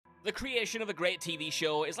The creation of a great TV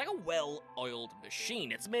show is like a well-oiled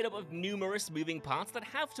machine. It's made up of numerous moving parts that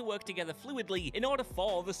have to work together fluidly in order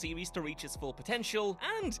for the series to reach its full potential,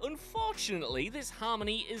 and unfortunately, this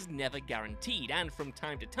harmony is never guaranteed, and from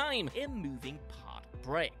time to time, a moving part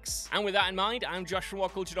breaks. And with that in mind, I'm Josh from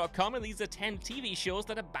WhatCulture.com, and these are 10 TV shows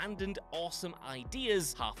that abandoned awesome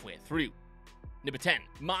ideas halfway through. Number 10.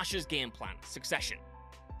 Marsha's Game Plan, Succession.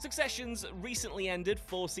 Succession's recently ended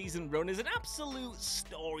 4-season run is an absolute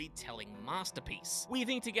storytelling masterpiece,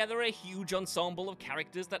 weaving together a huge ensemble of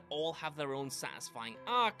characters that all have their own satisfying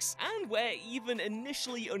arcs, and where even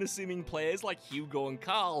initially unassuming players like Hugo and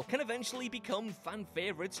Carl can eventually become fan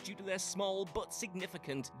favorites due to their small but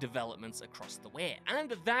significant developments across the way.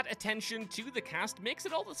 And that attention to the cast makes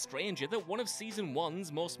it all the stranger that one of Season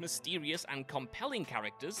 1's most mysterious and compelling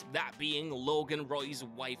characters, that being Logan Roy's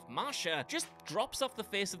wife Marsha, just drops off the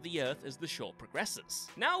face of the earth as the show progresses.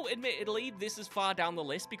 Now, admittedly, this is far down the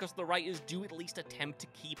list because the writers do at least attempt to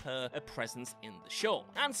keep her a presence in the show,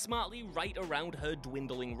 and smartly write around her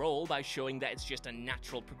dwindling role by showing that it's just a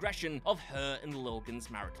natural progression of her and Logan's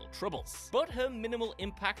marital troubles. But her minimal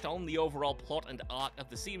impact on the overall plot and arc of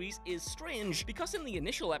the series is strange, because in the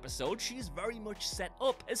initial episode, she's very much set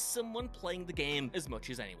up as someone playing the game as much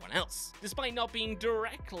as anyone else. Despite not being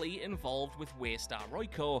directly involved with Waystar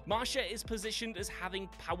Royco, Marsha is positioned as having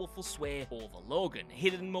powerful sway over Logan,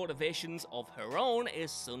 hidden motivations of her own, a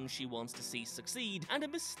son she wants to see succeed, and a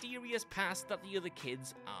mysterious past that the other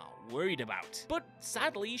kids are worried about. But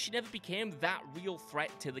sadly, she never became that real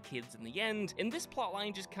threat to the kids in the end, and this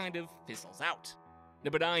plotline just kind of fizzles out.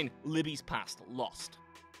 Number 9. Libby's Past, Lost.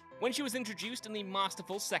 When she was introduced in the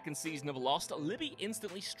masterful second season of Lost, Libby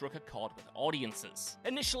instantly struck a chord with audiences.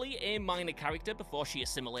 Initially a minor character before she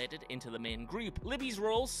assimilated into the main group, Libby's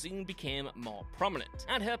role soon became more prominent,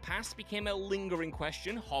 and her past became a lingering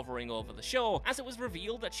question hovering over the show, as it was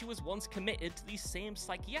revealed that she was once committed to the same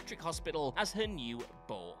psychiatric hospital as her new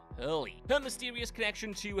beau, Hurley. Her mysterious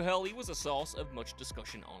connection to Hurley was a source of much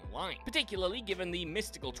discussion online, particularly given the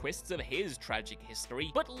mystical twists of his tragic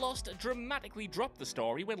history, but Lost dramatically dropped the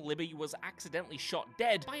story when Libby was accidentally shot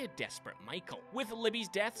dead by a desperate Michael. With Libby's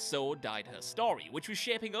death, so died her story, which was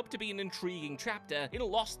shaping up to be an intriguing chapter in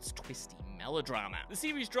Lost's twisty melodrama. The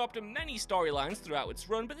series dropped many storylines throughout its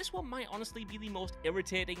run, but this one might honestly be the most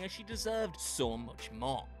irritating, as she deserved so much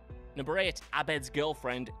more. Number 8. Abed's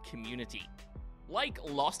Girlfriend, Community. Like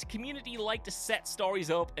Lost, Community liked to set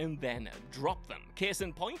stories up and then drop them. Case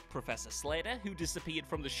in point, Professor Slater, who disappeared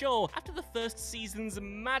from the show after the first season's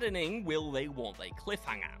maddening will they won't they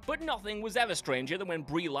cliffhanger. But nothing was ever stranger than when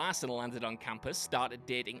Brie Larson landed on campus, started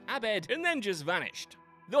dating Abed, and then just vanished.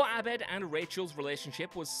 Though Abed and Rachel's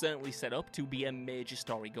relationship was certainly set up to be a major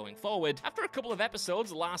story going forward, after a couple of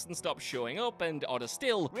episodes, Larson stopped showing up, and odder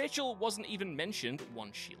still, Rachel wasn't even mentioned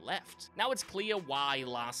once she left. Now it's clear why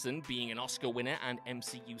Larson, being an Oscar winner and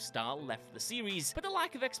MCU star, left the series, but the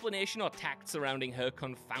lack of explanation or tact surrounding her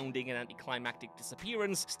confounding and anticlimactic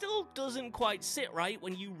disappearance still doesn't quite sit right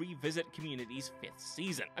when you revisit Community's 5th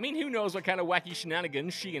season. I mean, who knows what kind of wacky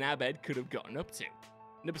shenanigans she and Abed could have gotten up to.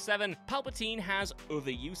 Number 7. Palpatine has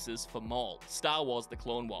other uses for Maul, Star Wars: The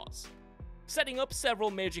Clone Wars. Setting up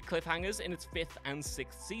several major cliffhangers in its 5th and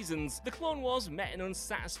 6th seasons, The Clone Wars met an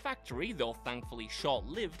unsatisfactory, though thankfully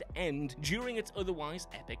short-lived, end during its otherwise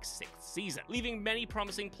epic 6th season, leaving many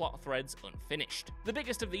promising plot threads unfinished. The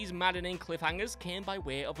biggest of these maddening cliffhangers came by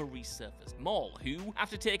way of a resurfaced Maul, who,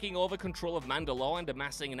 after taking over control of Mandalore and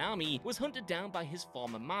amassing an army, was hunted down by his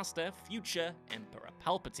former master, future Emperor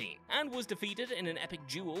Palpatine, and was defeated in an epic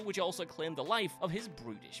duel which also claimed the life of his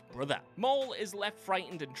brutish brother. Maul is left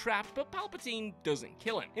frightened and trapped, but Palpatine doesn't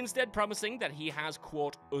kill him, instead promising that he has,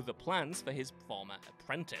 quote, other plans for his former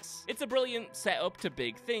apprentice. It's a brilliant setup to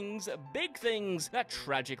big things that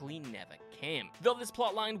tragically never came. Though this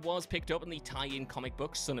plotline was picked up in the tie-in comic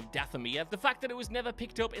book Son of Dathomir, the fact that it was never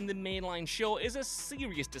picked up in the mainline show is a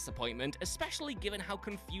serious disappointment, especially given how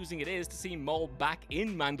confusing it is to see Maul back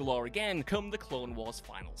in Mandalore again come the Clone Wars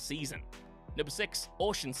final season. Number 6.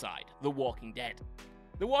 Oceanside, The Walking Dead.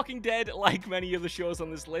 The Walking Dead, like many of the shows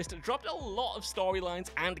on this list, dropped a lot of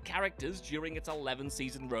storylines and characters during its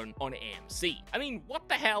 11-season run on AMC. I mean, what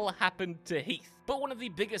the hell happened to Heath? But one of the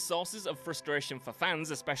biggest sources of frustration for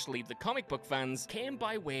fans, especially the comic book fans, came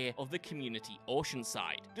by way of the Community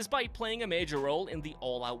Oceanside. Despite playing a major role in the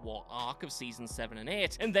all-out war arc of seasons 7 and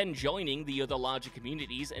 8, and then joining the other larger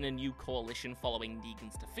communities in a new coalition following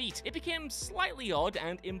Negan's defeat, it became slightly odd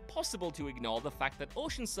and impossible to ignore the fact that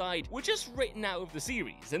Oceanside were just written out of the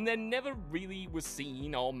series, and then never really was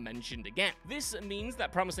seen or mentioned again. This means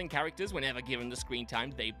that promising characters were never given the screen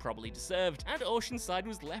time they probably deserved, and Oceanside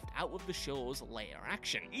was left out of the show's later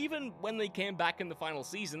action. Even when they came back in the final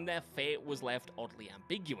season, their fate was left oddly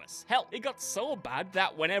ambiguous. Hell, it got so bad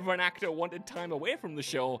that whenever an actor wanted time away from the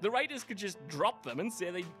show, the writers could just drop them and say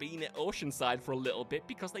they'd been at Oceanside for a little bit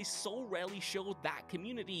because they so rarely showed that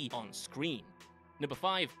community on screen. Number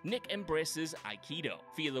 5. Nick embraces Aikido.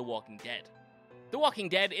 Fear the Walking Dead. The Walking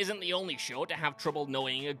Dead isn't the only show to have trouble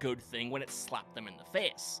knowing a good thing when it slapped them in the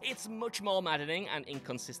face. Its much more maddening and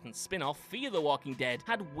inconsistent spin-off, Fear the Walking Dead,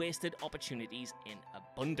 had wasted opportunities in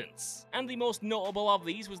abundance. And the most notable of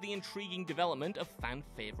these was the intriguing development of fan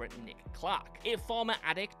favourite Nick Clark, a former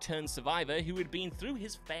addict turned survivor who had been through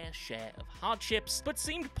his fair share of hardships, but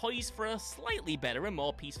seemed poised for a slightly better and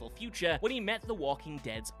more peaceful future when he met The Walking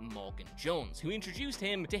Dead's Morgan Jones, who introduced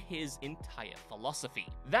him to his entire philosophy.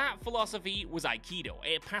 That philosophy was Aikido,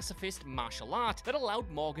 a pacifist martial art that allowed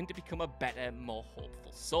Morgan to become a better, more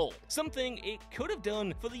hopeful soul. Something it could have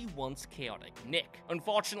done for the once chaotic Nick.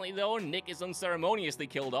 Unfortunately though, Nick is unceremoniously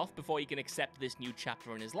killed off before he can accept this new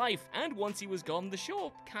chapter in his life, and once he was gone, the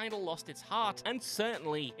show kinda lost its heart, and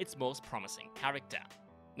certainly its most promising character.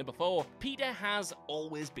 Number 4. Peter has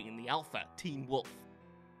always been the alpha, Teen Wolf.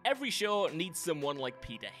 Every show needs someone like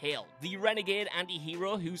Peter Hale, the renegade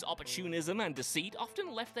anti-hero whose opportunism and deceit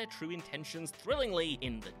often left their true intentions thrillingly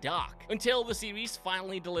in the dark, until the series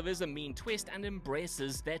finally delivers a mean twist and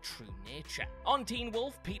embraces their true nature. On Teen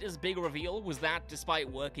Wolf, Peter's big reveal was that,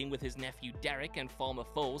 despite working with his nephew Derek and former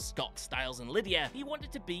foes Scott, Styles, and Lydia, he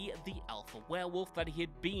wanted to be the alpha werewolf that he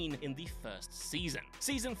had been in the first season.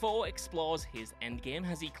 Season 4 explores his endgame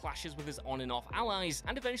as he clashes with his on and off allies,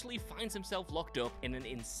 and eventually finds himself locked up in an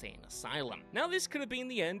insane asylum. Now this could have been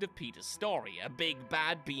the end of Peter's story, a big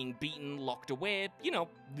bad being beaten, locked away, you know,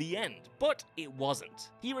 the end. But it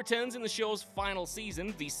wasn't. He returns in the show's final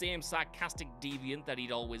season, the same sarcastic deviant that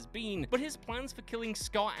he'd always been, but his plans for killing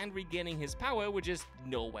Scott and regaining his power were just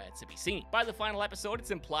nowhere to be seen. By the final episode,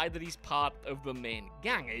 it's implied that he's part of the main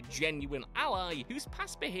gang, a genuine ally whose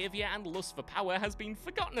past behavior and lust for power has been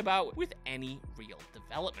forgotten about with any real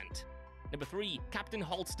development. Number 3. Captain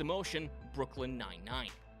Holt's demotion, Brooklyn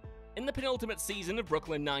Nine-Nine. In the penultimate season of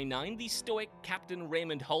Brooklyn Nine-Nine, the stoic Captain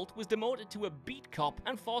Raymond Holt was demoted to a beat cop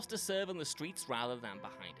and forced to serve on the streets rather than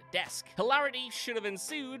behind a desk. Hilarity should have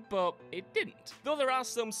ensued, but it didn't. Though there are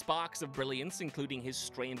some sparks of brilliance, including his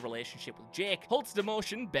strained relationship with Jake, Holt's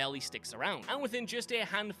demotion barely sticks around. And within just a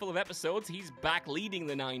handful of episodes, he's back leading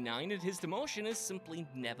the Nine-Nine, and his demotion is simply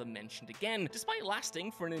never mentioned again, despite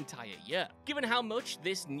lasting for an entire year. Given how much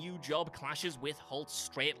this new job clashes with Holt's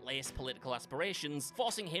straight-laced political aspirations,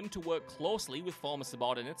 forcing him to work closely with former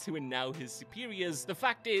subordinates who are now his superiors, the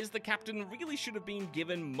fact is the captain really should have been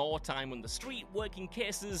given more time on the street working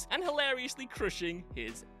cases and hilariously crushing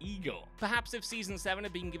his ego. Perhaps if season 7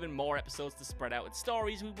 had been given more episodes to spread out its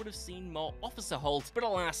stories, we would have seen more Officer Holt, but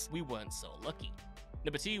alas, we weren't so lucky.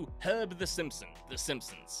 Number 2. Herb the Simpson, The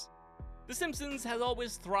Simpsons. The Simpsons has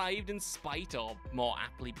always thrived in spite, or more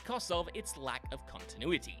aptly because of, its lack of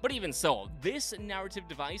continuity. But even so, this narrative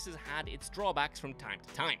device has had its drawbacks from time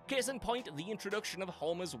to time. Case in point, the introduction of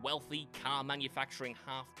Homer's wealthy car manufacturing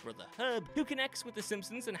half-brother Herb, who connects with The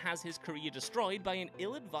Simpsons and has his career destroyed by an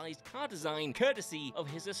ill-advised car design courtesy of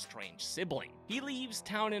his estranged sibling. He leaves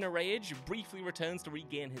town in a rage, briefly returns to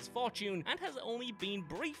regain his fortune, and has only been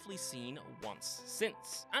briefly seen once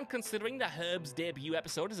since. And considering that Herb's debut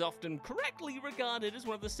episode is often correctly regarded as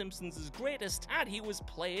one of The Simpsons' greatest, and he was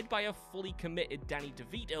played by a fully committed Danny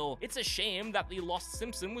DeVito, it's a shame that the lost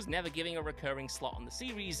Simpson was never giving a recurring slot on the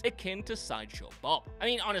series, akin to Sideshow Bob. I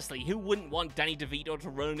mean, honestly, who wouldn't want Danny DeVito to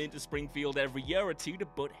run into Springfield every year or two to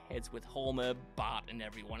butt heads with Homer, Bart, and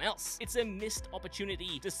everyone else? It's a missed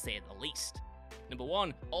opportunity, to say the least. Number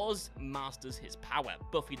 1. Oz masters his power,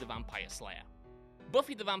 Buffy the Vampire Slayer.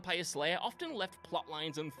 Buffy the Vampire Slayer often left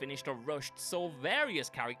plotlines unfinished or rushed so various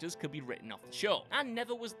characters could be written off the show, and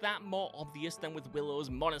never was that more obvious than with Willow's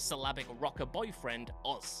monosyllabic rocker boyfriend,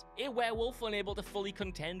 Oz. A werewolf unable to fully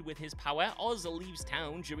contend with his power, Oz leaves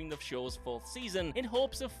town during the show's 4th season in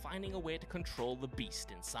hopes of finding a way to control the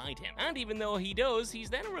beast inside him. And even though he does, he's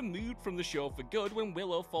then removed from the show for good when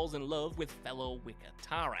Willow falls in love with fellow Wicca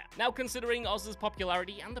Tara. Now, considering Oz's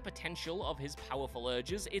popularity and the potential of his powerful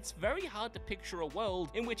urges, it's very hard to picture a world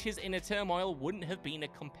in which his inner turmoil wouldn't have been a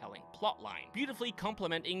compelling plotline, beautifully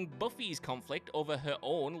complementing Buffy's conflict over her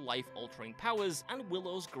own life-altering powers and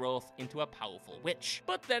Willow's growth into a powerful witch.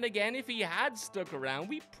 But then again, if he had stuck around,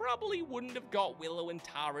 we probably wouldn't have got Willow and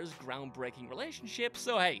Tara's groundbreaking relationship,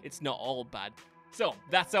 so hey, it's not all bad. So,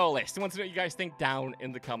 that's our list. I want to know what you guys think down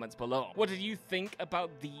in the comments below. What did you think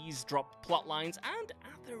about these dropped plot lines, and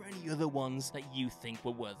are there any other ones that you think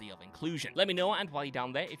were worthy of inclusion? Let me know, and while you're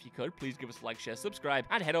down there, if you could, please give us a like, share, subscribe,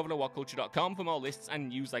 and head over to whatculture.com for more lists and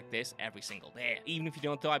news like this every single day. Even if you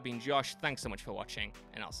don't, though, I've been Josh. Thanks so much for watching,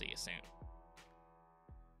 and I'll see you soon.